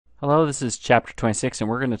Hello, this is chapter 26, and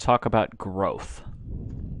we're going to talk about growth.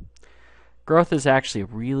 Growth is actually a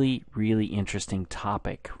really interesting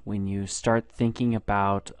topic when you start thinking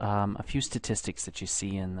about a few statistics that you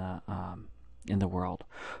see in the world.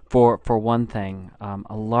 For one thing,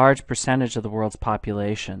 a large percentage of the world's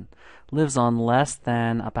population lives on less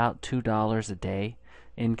than about $2 a day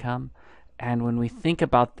income. And when we think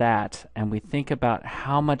about that, and we think about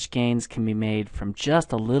how much gains can be made from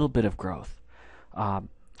just a little bit of growth,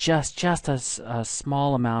 just a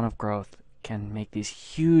small amount of growth can make these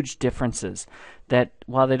huge differences that,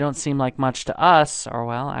 while they don't seem like much to us,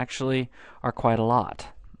 actually are quite a lot.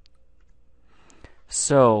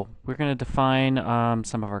 So we're going to define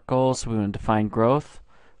some of our goals. So we want to define growth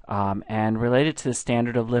and relate it to the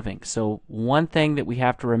standard of living. So one thing that we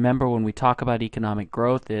have to remember when we talk about economic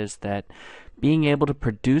growth is that being able to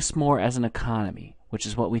produce more as an economy, which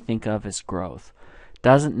is what we think of as growth,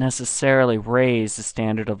 doesn't necessarily raise the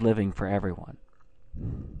standard of living for everyone.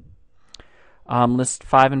 List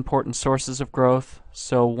 5 important sources of growth.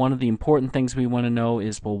 So one of the important things we want to know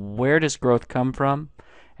is, well, where does growth come from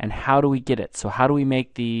and how do we get it? So how do we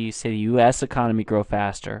make the U.S. economy grow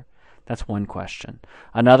faster? That's one question.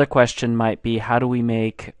 Another question might be, how do we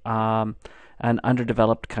make an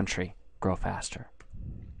underdeveloped country grow faster?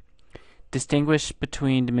 Distinguish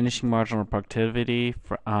between diminishing marginal productivity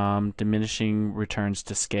from diminishing returns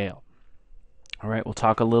to scale. All right, we'll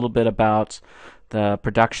talk a little bit about the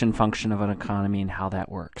production function of an economy and how that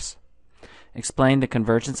works. Explain the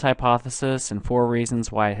convergence hypothesis and 4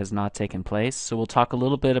 reasons why it has not taken place. So we'll talk a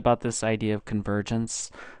little bit about this idea of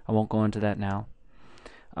convergence. I won't go into that now.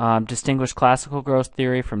 Distinguish classical growth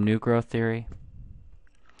theory from new growth theory.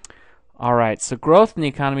 All right, so growth in the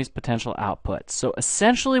economy's potential output. So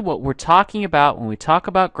essentially what we're talking about when we talk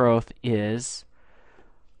about growth is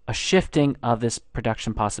a shifting of this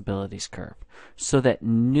production possibilities curve so that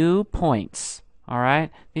new points, all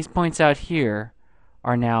right, these points out here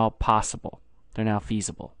are now possible. They're now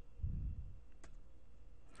feasible.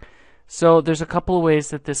 So there's a couple of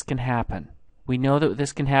ways that this can happen. We know that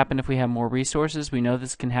this can happen if we have more resources. We know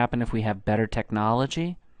this can happen if we have better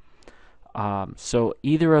technology. So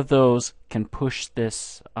either of those can push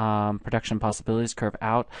this production possibilities curve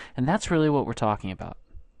out, and that's really what we're talking about.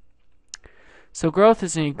 So growth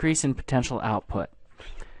is an increase in potential output.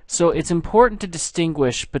 So it's important to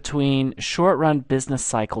distinguish between short-run business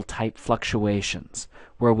cycle type fluctuations,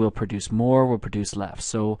 where we'll produce more, we'll produce less.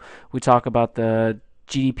 So we talk about the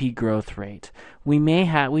GDP growth rate. We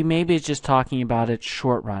may be just talking about it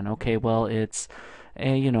short run. Okay, well, it's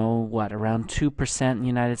around 2% in the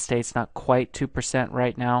United States, not quite 2%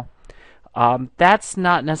 right now. That's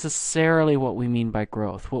not necessarily what we mean by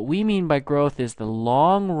growth. What we mean by growth is the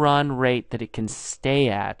long run rate that it can stay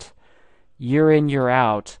at year in, year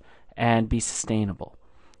out, and be sustainable.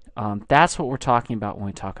 That's what we're talking about when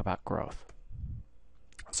we talk about growth.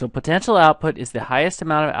 So potential output is the highest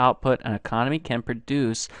amount of output an economy can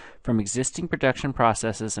produce from existing production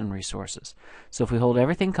processes and resources. So if we hold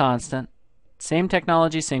everything constant, same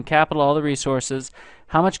technology, same capital, all the resources,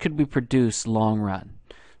 how much could we produce long run?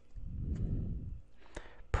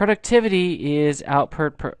 Productivity is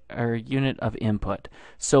output per unit of input.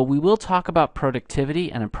 So we will talk about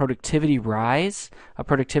productivity and a productivity rise. A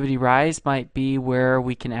productivity rise might be where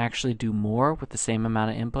we can actually do more with the same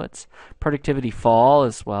amount of inputs. Productivity fall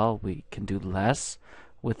as well. We can do less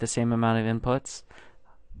with the same amount of inputs.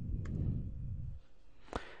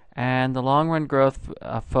 And the long-run growth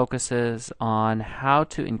focuses on how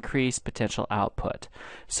to increase potential output.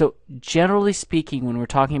 So generally speaking, when we're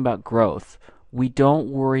talking about growth, we don't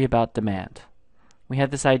worry about demand. We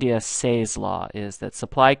have this idea, Say's law, is that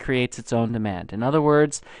supply creates its own demand. In other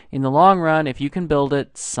words, in the long run, if you can build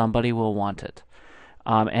it, somebody will want it.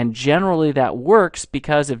 And generally that works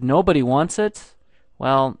because if nobody wants it,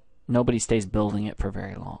 well, nobody stays building it for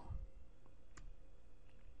very long.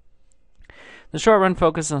 The short run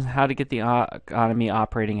focuses on how to get the economy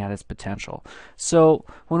operating at its potential. So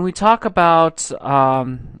when we talk about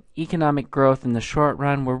economic growth in the short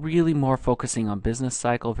run, we're really more focusing on business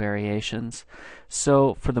cycle variations.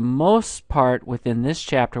 So for the most part within this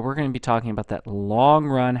chapter, we're going to be talking about that long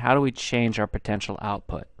run. How do we change our potential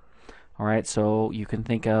output? All right, so you can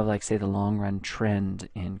think of, like, say, the long run trend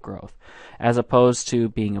in growth as opposed to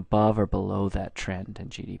being above or below that trend in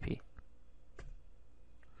GDP.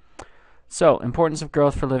 So, importance of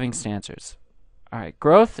growth for living standards. All right,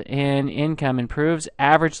 growth in income improves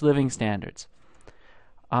average living standards.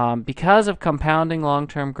 Because of compounding,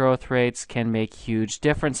 long-term growth rates can make huge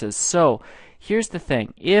differences. So, here's the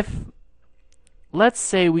thing. If, let's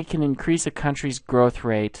say, we can increase a country's growth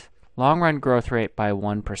rate, long-run growth rate, by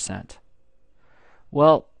 1%.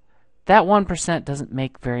 Well, that 1% doesn't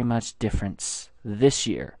make very much difference this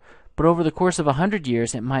year. But over the course of 100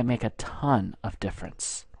 years, it might make a ton of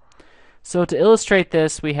difference. So to illustrate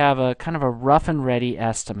this, we have a kind of a rough and ready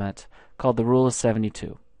estimate called the rule of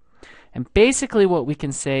 72. And basically what we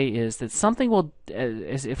can say is that something will,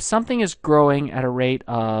 if something is growing at a rate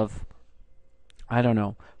of, I don't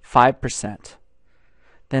know, 5%,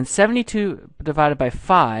 then 72 divided by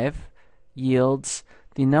 5 yields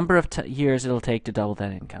the number of years it'll take to double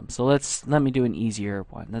that income. So let me do an easier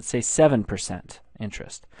one. Let's say 7%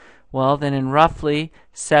 interest. Well, then in roughly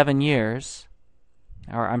 7 years,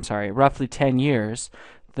 or I'm sorry, roughly 10 years,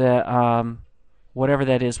 the whatever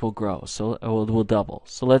that is will grow. So it will double.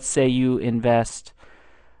 So let's say you invest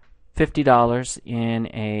 $50 in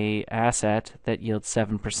a asset that yields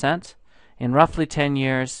 7%. In roughly 10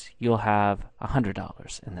 years, you'll have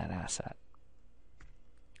 $100 in that asset.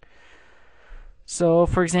 So,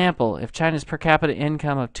 for example, if China's per capita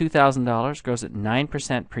income of $2,000 grows at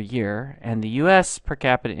 9% per year, and the U.S. per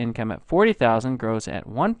capita income at $40,000 grows at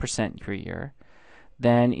 1% per year,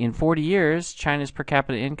 then in 40 years, China's per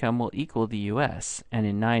capita income will equal the U.S., and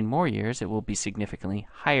in 9 more years, it will be significantly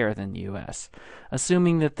higher than the U.S.,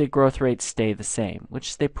 assuming that the growth rates stay the same,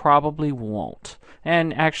 which they probably won't.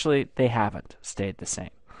 And actually, they haven't stayed the same.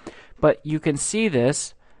 But you can see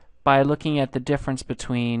this by looking at the difference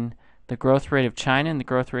between the growth rate of China and the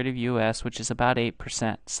growth rate of U.S., which is about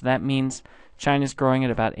 8%. So that means China's growing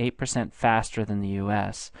at about 8% faster than the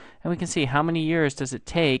U.S. And we can see how many years does it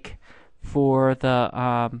take for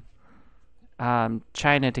the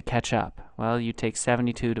China to catch up. Well, you take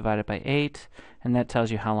 72 divided by 8, and that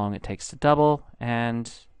tells you how long it takes to double,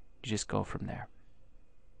 and you just go from there.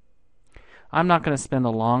 I'm not going to spend a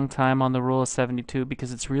long time on the rule of 72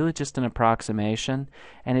 because it's really just an approximation,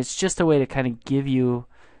 and it's just a way to kind of give you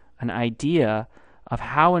an idea of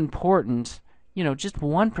how important, just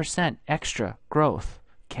 1% extra growth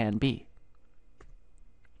can be.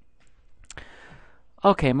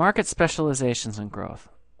 Okay, market specializations and growth.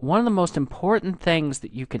 One of the most important things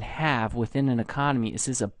that you can have within an economy is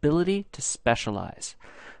its ability to specialize.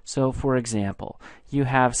 So, for example, you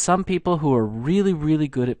have some people who are really, really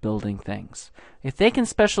good at building things. If they can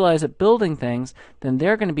specialize at building things, then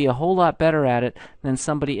they're going to be a whole lot better at it than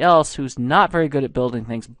somebody else who's not very good at building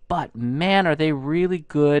things, but man, are they really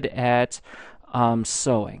good at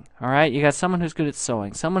sewing. All right, you got someone who's good at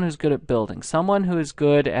sewing, someone who's good at building, someone who is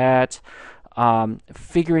good at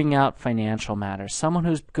figuring out financial matters, someone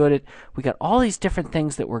who's good at, we got all these different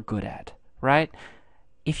things that we're good at, right?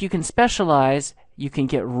 If you can specialize, you can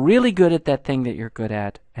get really good at that thing that you're good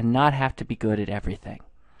at and not have to be good at everything.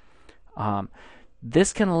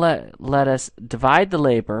 This can let us divide the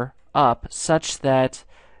labor up such that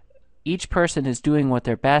each person is doing what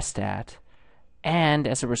they're best at and,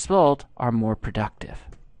 as a result, are more productive.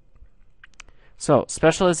 So,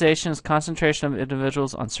 specialization is concentration of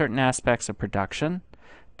individuals on certain aspects of production.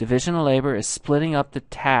 Division of labor is splitting up the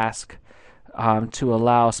task to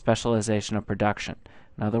allow specialization of production.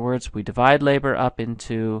 In other words, we divide labor up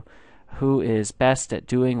into who is best at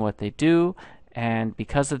doing what they do, and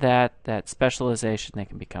because of that specialization, they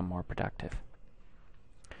can become more productive.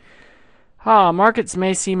 Markets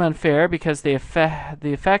may seem unfair because the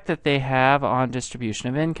effect that they have on distribution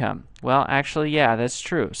of income. Well, actually, yeah, that's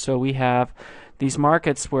true. So we have these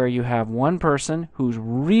markets where you have one person who's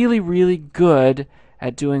really, really good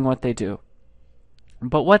at doing what they do.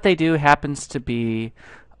 But what they do happens to be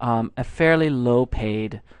a fairly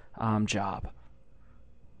low-paid job.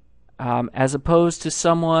 As opposed to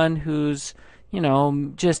someone who's,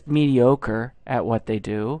 just mediocre at what they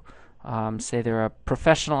do. Say they're a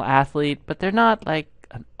professional athlete, but they're not like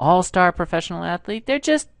an all-star professional athlete. They're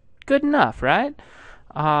just good enough, right?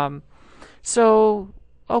 So,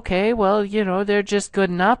 okay, well, they're just good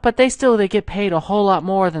enough, but they get paid a whole lot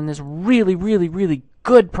more than this really, really, really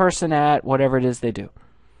good person at whatever it is they do,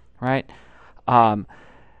 right?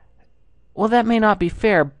 Well, that may not be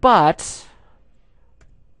fair, but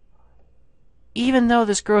even though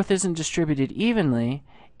this growth isn't distributed evenly,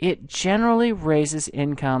 it generally raises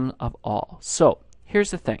income of all. So,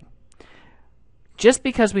 here's the thing. Just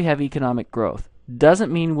because we have economic growth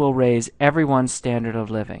doesn't mean we'll raise everyone's standard of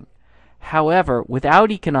living. However,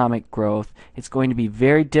 without economic growth, it's going to be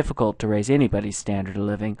very difficult to raise anybody's standard of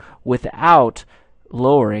living without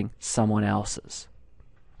lowering someone else's.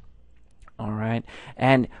 All right?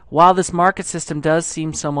 And while this market system does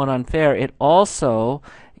seem somewhat unfair, it also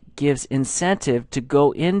gives incentive to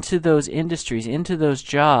go into those industries, into those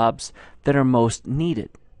jobs that are most needed.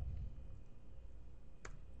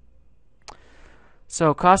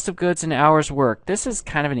 So cost of goods and hours worked. This is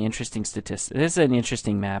kind of an interesting statistic. This is an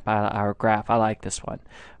interesting map, our graph. I like this one.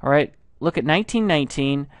 All right, look at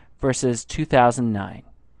 1919 versus 2009.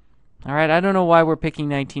 All right, I don't know why we're picking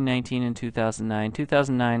 1919 and 2009.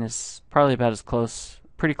 2009 is probably about as close,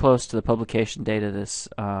 pretty close to the publication date of this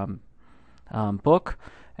book.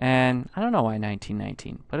 And I don't know why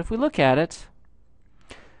 1919. But if we look at it,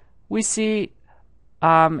 we see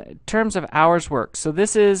in terms of hours worked. So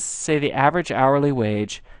this is, say, the average hourly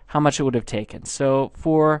wage, how much it would have taken. So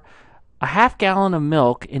for a half gallon of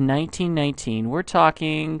milk in 1919, we're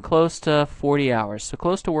talking close to 40 hours. So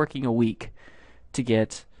close to working a week to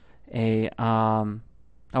get a, oh,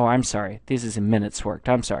 I'm sorry. This is in minutes worked.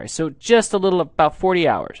 I'm sorry. So just a little, about 40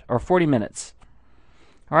 hours or 40 minutes.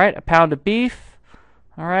 All right, a pound of beef.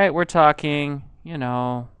 All right, we're talking, you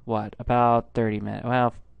know, what, about 30 minutes.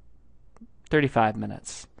 Well, 35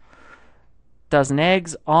 minutes. Dozen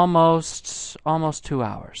eggs, almost 2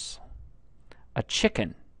 hours. A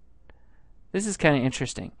chicken. This is kind of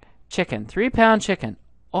interesting. Chicken, 3-pound chicken,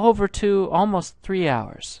 over almost 3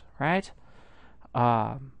 hours, right?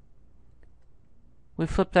 We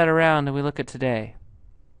flip that around and we look at today.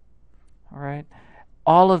 All right,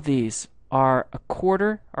 all of these are a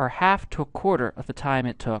quarter or half to a quarter of the time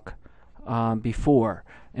it took before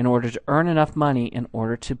in order to earn enough money in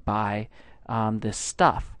order to buy this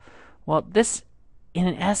stuff. Well, this, in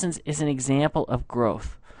essence, is an example of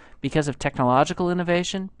growth because of technological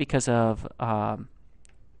innovation, because of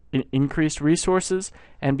increased resources,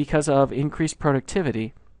 and because of increased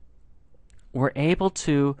productivity. We're able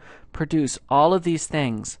to produce all of these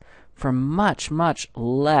things for much, much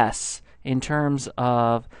less in terms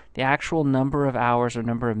of the actual number of hours or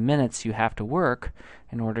number of minutes you have to work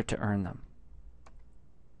in order to earn them.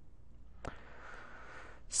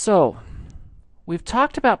 So, we've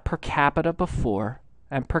talked about per capita before,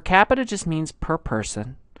 and per capita just means per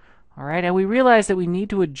person. All right, and we realize that we need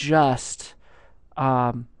to adjust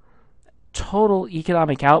total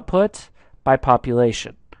economic output by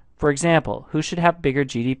population. For example, who should have bigger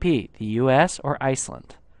GDP, the U.S. or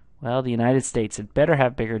Iceland? Well, the United States had better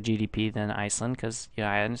have bigger GDP than Iceland because the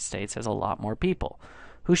United States has a lot more people.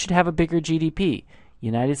 Who should have a bigger GDP,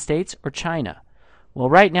 United States or China? Well,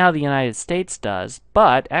 right now the United States does,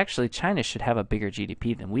 but actually China should have a bigger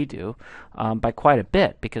GDP than we do by quite a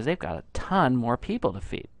bit because they've got a ton more people to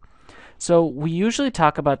feed. So we usually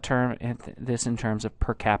talk about this in terms of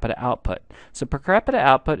per capita output. So per capita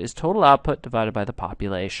output is total output divided by the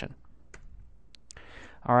population.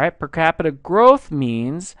 All right, per capita growth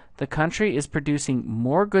means the country is producing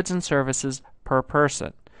more goods and services per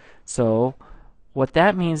person. So what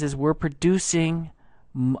that means is we're producing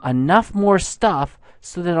enough more stuff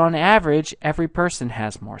so that on average every person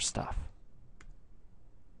has more stuff.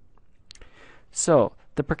 So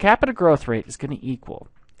the per capita growth rate is going to equal,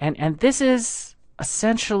 and this is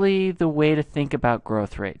essentially the way to think about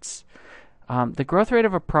growth rates. The growth rate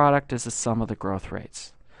of a product is the sum of the growth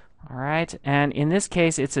rates. All right, and in this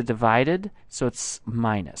case it's a divided, so it's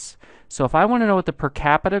minus. So if I want to know what the per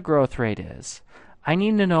capita growth rate is, I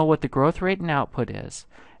need to know what the growth rate in output is,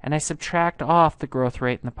 and I subtract off the growth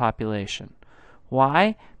rate in the population.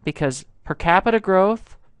 Why? Because per capita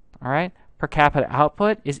growth, all right, per capita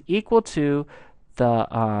output is equal to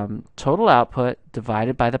the total output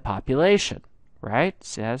divided by the population, right? It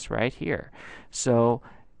says right here. So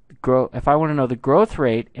if I want to know the growth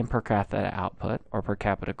rate in per capita output or per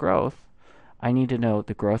capita growth, I need to know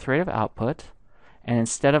the growth rate of output, and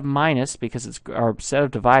instead of minus because it's, or instead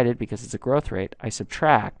of divided because it's a growth rate, I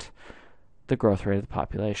subtract the growth rate of the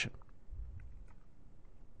population.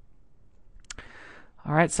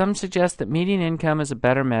 All right, some suggest that median income is a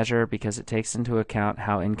better measure because it takes into account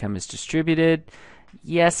how income is distributed.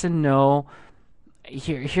 Yes and no.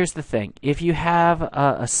 Here's the thing. If you have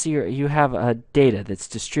a data that's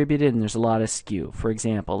distributed and there's a lot of skew. For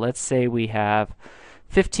example, let's say we have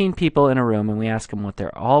 15 people in a room and we ask them what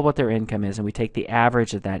their income is, and we take the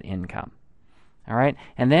average of that income. All right,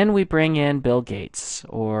 and then we bring in Bill Gates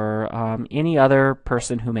or any other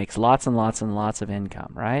person who makes lots and lots and lots of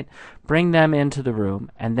income, right? Bring them into the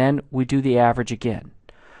room, and then we do the average again.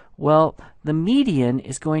 Well, the median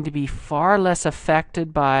is going to be far less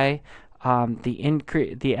affected by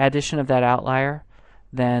the addition of that outlier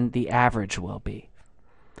than the average will be.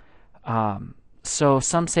 So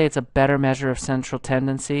some say it's a better measure of central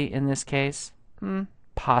tendency in this case.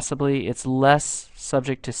 Possibly. It's less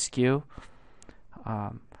subject to skew.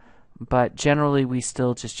 But generally we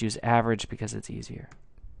still just use average because it's easier.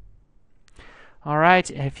 All right,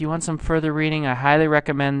 if you want some further reading, I highly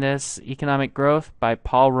recommend this, Economic Growth by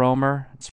Paul Romer. It's